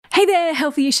Hey there,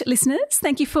 Healthy-ish listeners.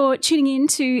 Thank you for tuning in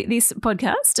to this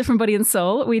podcast from Body and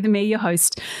Soul with me, your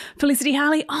host, Felicity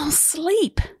Harley. Oh,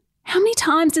 sleep. How many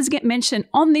times does it get mentioned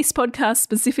on this podcast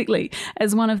specifically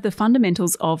as one of the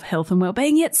fundamentals of health and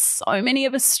well-being, yet so many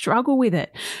of us struggle with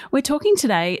it? We're talking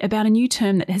today about a new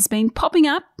term that has been popping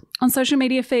up on social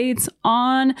media feeds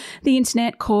on the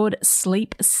internet called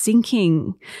sleep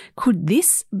syncing. Could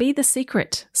this be the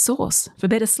secret sauce for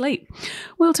better sleep?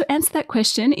 Well, to answer that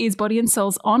question is Body and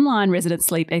Soul's online resident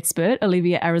sleep expert,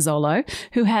 Olivia Arizolo,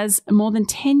 who has more than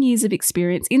 10 years of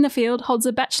experience in the field, holds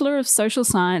a Bachelor of Social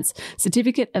Science,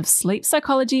 Certificate of Sleep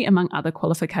Psychology, among other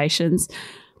qualifications.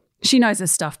 She knows her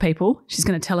stuff, people. She's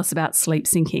going to tell us about sleep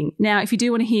syncing. Now, if you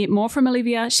do want to hear more from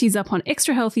Olivia, she's up on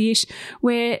Extra Healthy-ish,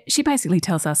 where she basically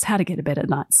tells us how to get a better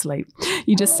night's sleep.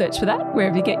 You just search for that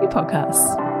wherever you get your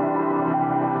podcasts.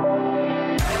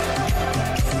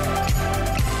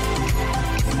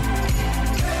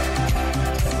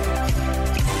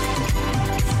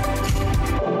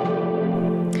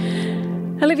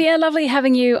 Olivia, lovely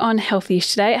having you on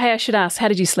Healthy-ish today. Hey, I should ask, how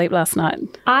did you sleep last night?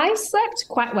 I slept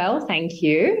quite well, thank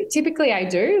you. Typically I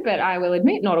do, but I will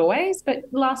admit not always. But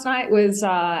last night was,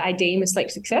 I deem, a sleep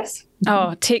success.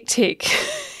 Oh, tick, tick.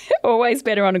 Always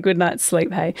better on a good night's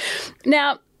sleep, hey?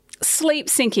 Now, sleep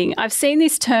syncing. I've seen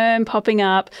this term popping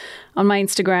up on my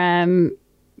Instagram,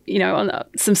 on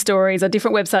some stories on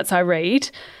different websites I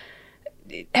read.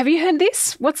 Have you heard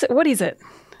this? What is it?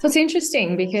 So it's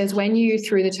interesting because when you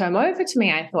threw the term over to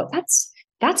me, I thought that's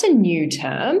a new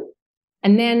term.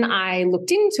 And then I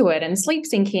looked into it, and sleep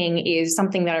syncing is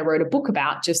something that I wrote a book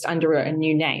about just under a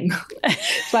new name.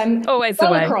 So I'm always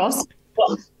the way.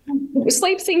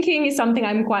 Sleep syncing is something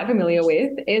I'm quite familiar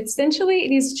with. Essentially,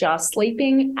 it is just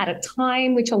sleeping at a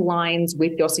time which aligns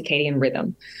with your circadian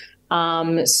rhythm.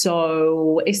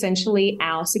 So essentially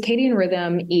our circadian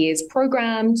rhythm is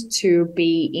programmed to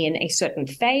be in a certain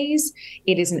phase.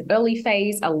 It is an early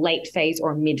phase, a late phase,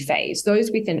 or a mid phase.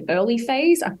 Those with an early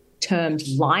phase are termed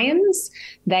lions.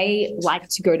 They like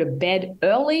to go to bed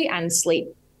early and sleep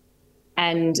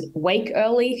and wake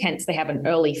early, hence they have an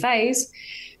early phase.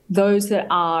 Those that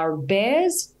are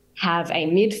bears have a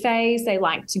mid phase. They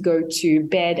like to go to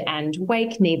bed and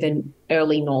wake neither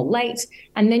early nor late.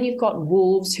 And then you've got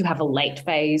wolves who have a late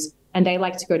phase, and they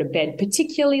like to go to bed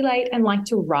particularly late and like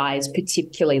to rise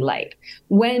particularly late.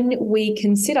 When we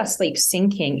consider sleep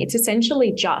syncing, it's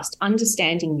essentially just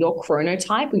understanding your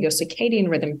chronotype or your circadian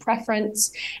rhythm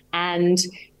preference and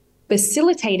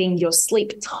facilitating your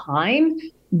sleep time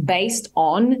based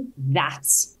on that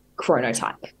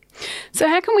chronotype. So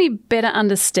how can we better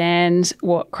understand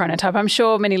what chronotype? I'm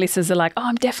sure many listeners are like, oh,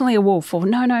 I'm definitely a wolf, or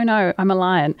no, I'm a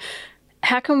lion.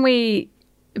 How can we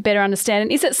better understand?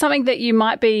 And is it something that you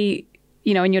might be,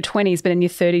 in your 20s, but in your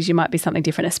 30s you might be something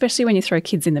different, especially when you throw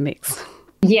kids in the mix?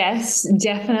 Yes,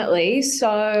 definitely.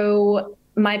 So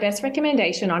my best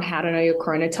recommendation on how to know your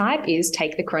chronotype is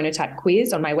take the chronotype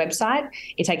quiz on my website.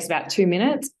 It takes about 2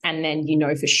 minutes, and then you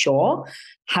know for sure.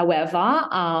 However,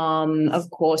 of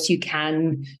course, you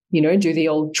can, do the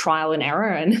old trial and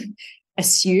error and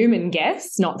assume and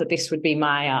guess. Not that this would be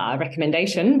my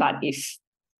recommendation, but if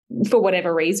for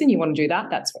whatever reason you want to do that,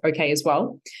 that's okay as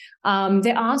well.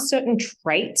 There are certain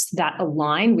traits that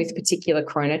align with particular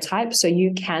chronotypes, so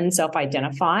you can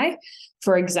self-identify.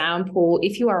 For example,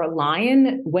 if you are a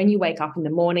lion, when you wake up in the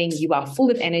morning, you are full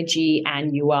of energy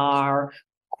and you are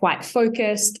quite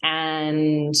focused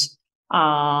and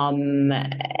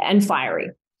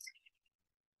fiery.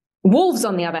 Wolves,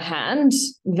 on the other hand,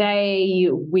 they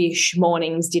wish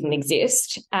mornings didn't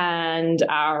exist and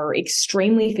are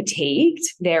extremely fatigued.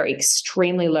 They're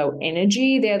extremely low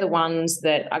energy. They're the ones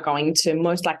that are going to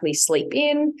most likely sleep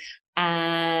in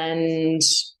and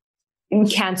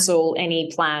cancel any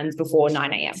plans before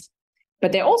 9 a.m.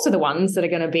 But they're also the ones that are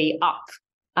going to be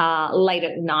up late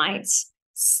at night,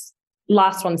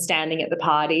 last one standing at the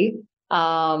party,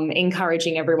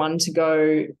 encouraging everyone to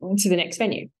go to the next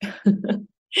venue.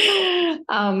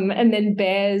 And then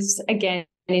bears, again,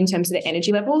 in terms of the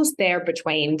energy levels, they're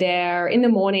in the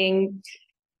morning,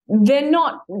 they're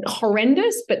not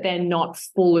horrendous, but they're not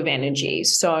full of energy.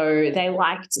 So they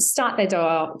like to start their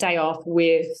day off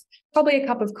with probably a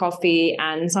cup of coffee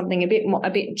and something a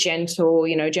bit gentle,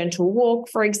 gentle walk,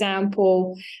 for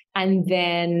example. And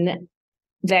then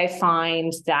they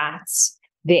find that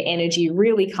their energy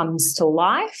really comes to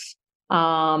life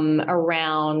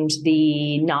around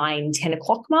the 9-10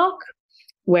 o'clock mark,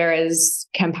 whereas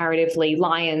comparatively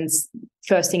lions,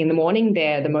 first thing in the morning,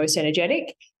 they're the most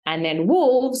energetic. And then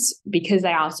wolves, because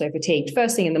they are so fatigued,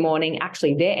 first thing in the morning,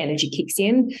 actually their energy kicks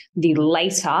in the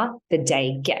later the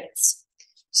day gets.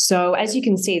 So as you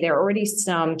can see, there are already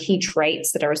some key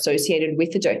traits that are associated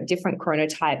with the different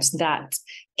chronotypes that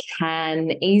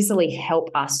can easily help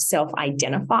us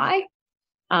self-identify.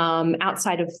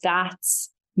 Outside of that,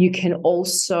 you can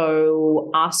also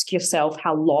ask yourself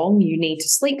how long you need to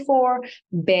sleep for.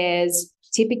 Bears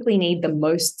typically need the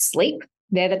most sleep.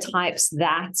 They're the types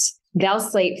that they'll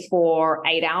sleep for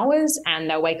 8 hours and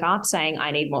they'll wake up saying,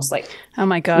 I need more sleep. Oh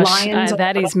my gosh,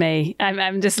 that is me.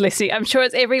 I'm just listening. I'm sure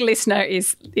every listener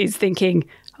is thinking,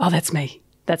 oh, that's me.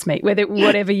 That's me.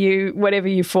 Whatever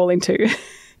you fall into.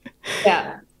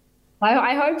 Yeah.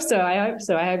 I hope so. I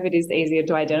hope it is easier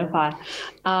to identify.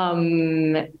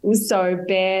 So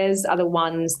bears are the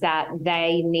ones that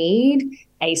they need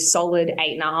a solid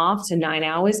 8.5 to 9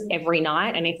 hours every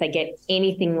night. And if they get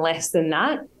anything less than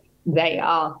that, they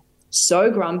are so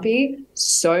grumpy,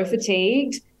 so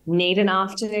fatigued, need an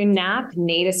afternoon nap,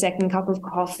 need a second cup of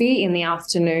coffee in the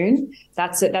afternoon.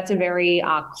 That's a very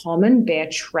common bear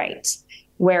trait.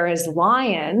 Whereas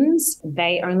lions,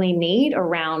 they only need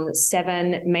around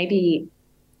 7, maybe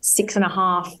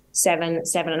 6.5,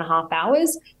 7.5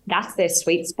 hours. That's their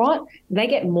sweet spot. They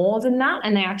get more than that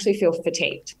and they actually feel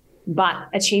fatigued. But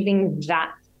achieving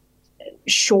that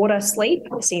shorter sleep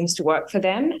seems to work for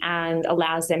them and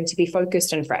allows them to be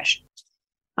focused and fresh.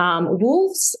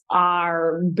 Wolves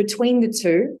are between the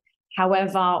two.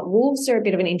 However, wolves are a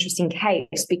bit of an interesting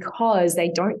case because they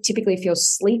don't typically feel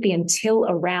sleepy until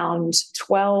around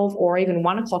 12 or even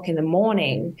 1 o'clock in the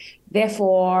morning.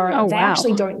 Therefore,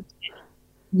 actually don't.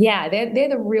 Yeah, they're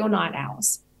the real night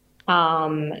owls.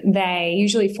 They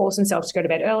usually force themselves to go to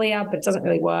bed earlier, but it doesn't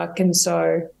really work. And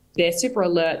so they're super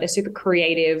alert. They're super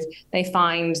creative. They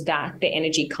find that their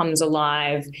energy comes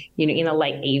alive, in a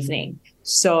late evening.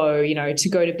 So, to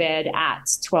go to bed at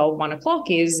 12, 1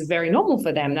 o'clock is very normal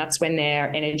for them. That's when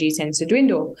their energy tends to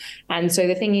dwindle. And so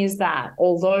the thing is that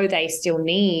although they still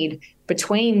need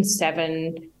between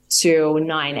 7 to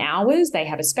 9 hours, they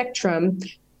have a spectrum.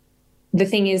 The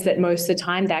thing is that most of the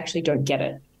time they actually don't get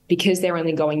it because they're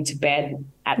only going to bed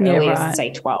at earliest,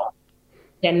 say 12.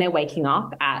 Then they're waking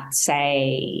up at,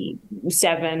 say,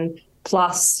 7,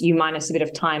 plus you minus a bit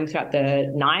of time throughout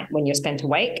the night when you're spent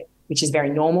awake, which is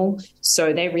very normal.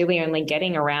 So they're really only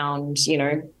getting around,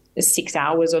 6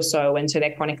 hours or so. And so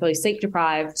they're chronically sleep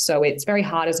deprived. So it's very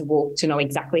hard as a wolf to know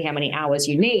exactly how many hours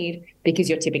you need because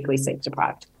you're typically sleep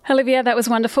deprived. Olivia, that was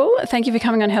wonderful. Thank you for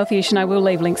coming on Healthyish, and I will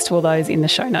leave links to all those in the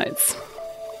show notes.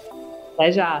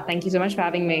 Pleasure. Thank you so much for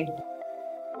having me.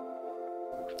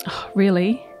 Oh,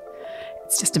 really?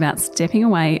 It's just about stepping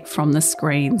away from the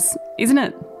screens, isn't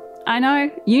it? I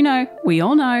know, we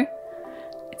all know.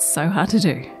 It's so hard to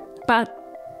do. But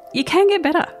you can get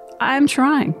better. I am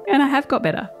trying, and I have got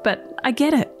better. But I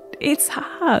get it. It's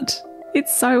hard.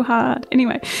 It's so hard.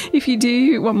 Anyway, if you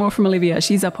do want more from Olivia,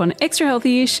 she's up on Extra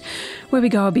Healthyish, where we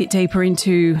go a bit deeper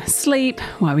into sleep,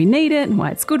 why we need it and why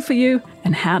it's good for you,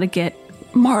 and how to get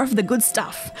more of the good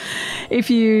stuff. If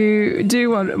you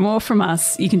do want more from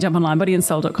us, you can jump online,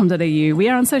 bodyandsoul.com.au. We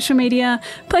are on social media,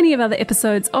 plenty of other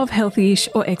episodes of Healthyish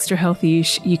or Extra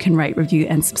Healthyish. You can rate, review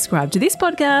and subscribe to this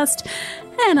podcast.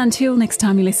 And until next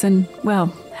time you listen, well,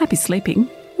 happy sleeping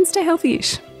and stay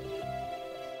healthyish.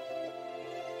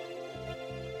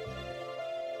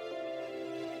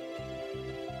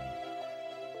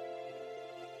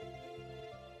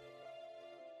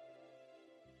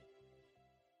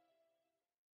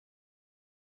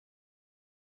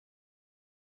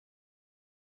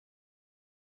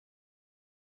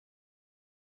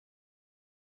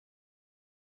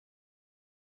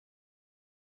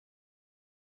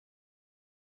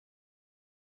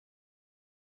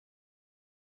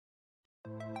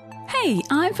 Hey,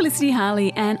 I'm Felicity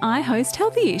Harley and I host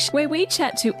Healthyish, where we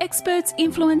chat to experts,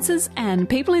 influencers and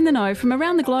people in the know from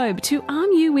around the globe to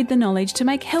arm you with the knowledge to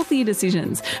make healthier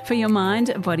decisions for your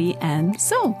mind, body and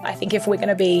soul. I think if we're going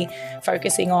to be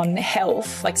focusing on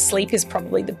health, sleep is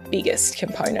probably the biggest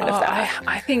component of that.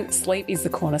 I think sleep is the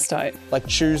cornerstone.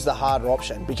 Choose the harder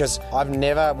option, because I've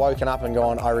never woken up and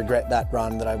gone, I regret that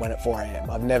run that I went at 4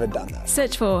 a.m. I've never done that.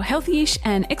 Search for Healthyish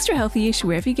and Extra Healthyish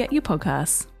wherever you get your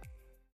podcasts.